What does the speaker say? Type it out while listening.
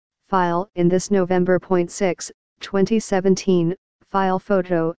File in this November.6, 2017, file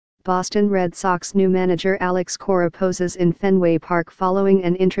photo, Boston Red Sox new manager Alex Cora poses in Fenway Park following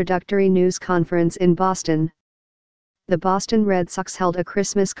an introductory news conference in Boston. The Boston Red Sox held a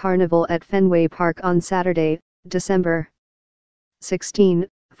Christmas carnival at Fenway Park on Saturday, December 16,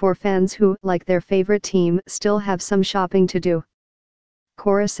 for fans who, like their favorite team, still have some shopping to do.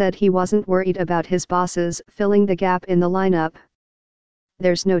 Cora said he wasn't worried about his bosses filling the gap in the lineup.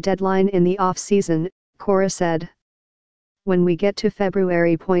 "There's no deadline in the off-season," Cora said. "When we get to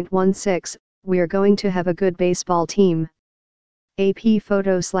February.16, we're going to have a good baseball team." AP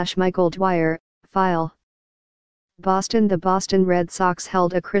photo/Michael Dwyer, file. Boston. The Boston Red Sox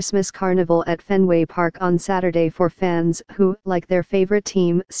held a Christmas carnival at Fenway Park on Saturday for fans who, like their favorite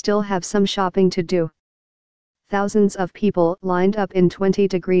team, still have some shopping to do. Thousands of people lined up in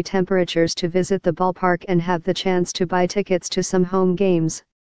 20-degree temperatures to visit the ballpark and have the chance to buy tickets to some home games.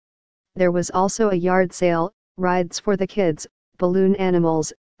 There was also a yard sale, rides for the kids, balloon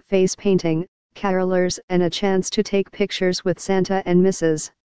animals, face painting, carolers, and a chance to take pictures with Santa and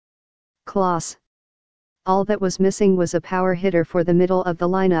Mrs. Claus. All that was missing was a power hitter for the middle of the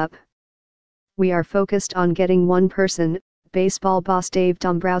lineup. "We are focused on getting one person," baseball boss Dave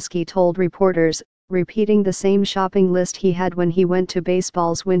Dombrowski told reporters, repeating the same shopping list he had when he went to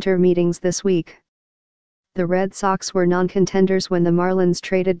baseball's winter meetings this week. The Red Sox were non-contenders when the Marlins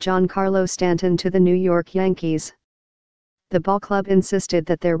traded Giancarlo Stanton to the New York Yankees. The ball club insisted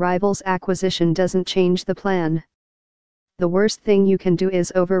that their rival's acquisition doesn't change the plan. "The worst thing you can do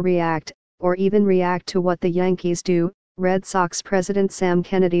is overreact, or even react to what the Yankees do," Red Sox president Sam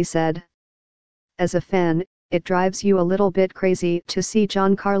Kennedy said. "As a fan, it drives you a little bit crazy to see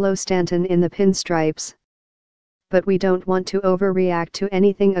Giancarlo Stanton in the pinstripes. But we don't want to overreact to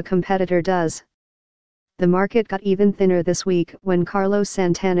anything a competitor does." The market got even thinner this week when Carlos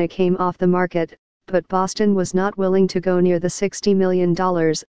Santana came off the market, but Boston was not willing to go near the $60 million,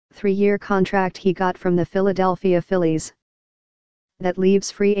 three-year contract he got from the Philadelphia Phillies. That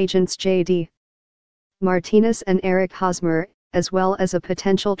leaves free agents J.D. Martinez and Eric Hosmer, as well as a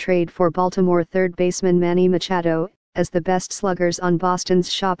potential trade for Baltimore third baseman Manny Machado, as the best sluggers on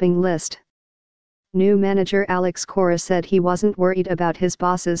Boston's shopping list. New manager Alex Cora said he wasn't worried about his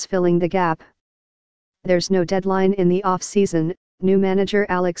bosses filling the gap. "There's no deadline in the off-season," new manager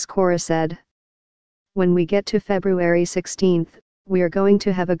Alex Cora said. "When we get to February 16, we're going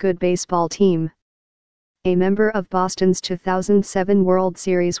to have a good baseball team." A member of Boston's 2007 World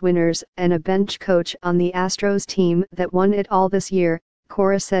Series winners and a bench coach on the Astros team that won it all this year,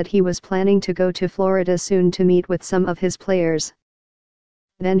 Cora said he was planning to go to Florida soon to meet with some of his players.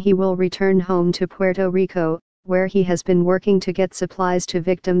 Then he will return home to Puerto Rico, where he has been working to get supplies to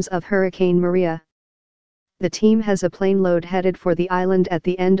victims of Hurricane Maria. "The team has a plane load headed for the island at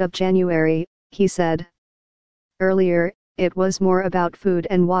the end of January," he said. "Earlier, it was more about food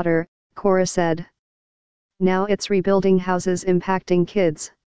and water," Cora said. "Now it's rebuilding houses impacting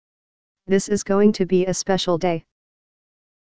kids. This is going to be a special day."